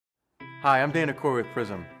Hi, I'm Dana Corey with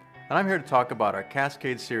Prysm, and I'm here to talk about our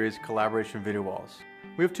Cascade series collaboration video walls.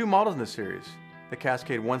 We have two models in this series, the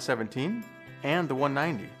Cascade 117 and the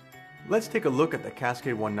 190. Let's take a look at the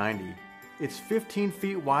Cascade 190. It's 15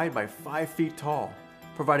 feet wide by 5 feet tall,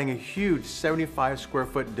 providing a huge 75 square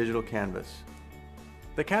foot digital canvas.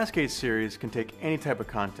 The Cascade series can take any type of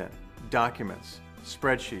content, documents,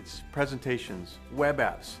 spreadsheets, presentations, web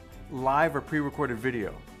apps, live or pre-recorded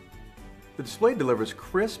video. The display delivers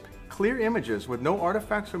crisp, clear images with no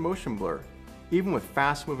artifacts or motion blur, even with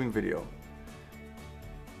fast-moving video.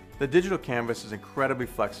 The digital canvas is incredibly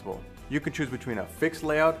flexible. You can choose between a fixed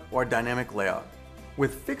layout or a dynamic layout.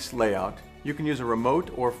 With fixed layout, you can use a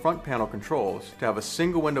remote or front panel controls to have a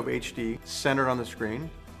single window of HD centered on the screen,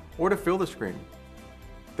 or to fill the screen.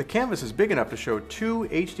 The canvas is big enough to show 2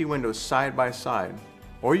 HD windows side by side,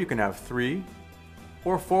 or you can have 3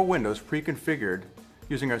 or 4 windows pre-configured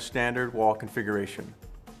using our standard wall configuration.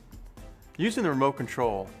 Using the remote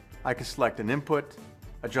control, I can select an input,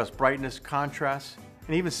 adjust brightness, contrast,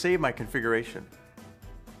 and even save my configuration.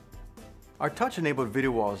 Our touch-enabled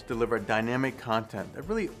video walls deliver dynamic content that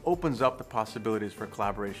really opens up the possibilities for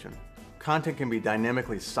collaboration. Content can be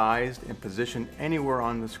dynamically sized and positioned anywhere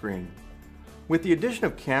on the screen. With the addition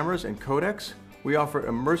of cameras and codecs, we offer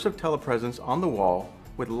immersive telepresence on the wall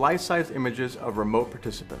with life-size images of remote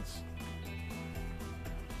participants.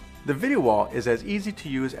 The video wall is as easy to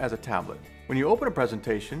use as a tablet. When you open a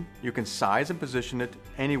presentation, you can size and position it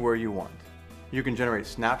anywhere you want. You can generate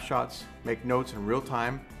snapshots, make notes in real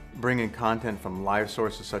time, bring in content from live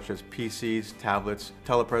sources such as PCs, tablets,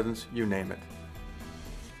 telepresence, you name it.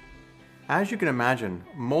 As you can imagine,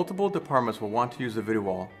 multiple departments will want to use the video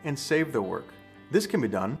wall and save their work. This can be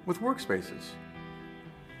done with workspaces.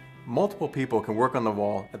 Multiple people can work on the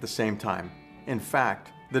wall at the same time. In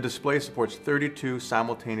fact, the display supports 32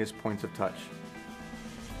 simultaneous points of touch.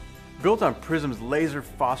 Built on Prysm's laser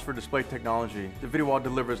phosphor display technology, the video wall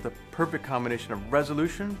delivers the perfect combination of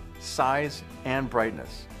resolution, size, and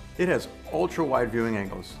brightness. It has ultra-wide viewing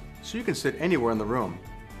angles, so you can sit anywhere in the room.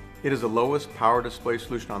 It is the lowest power display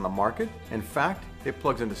solution on the market. In fact, it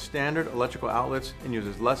plugs into standard electrical outlets and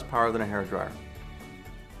uses less power than a hairdryer.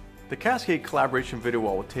 The Cascade collaboration video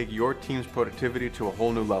wall will take your team's productivity to a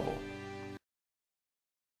whole new level.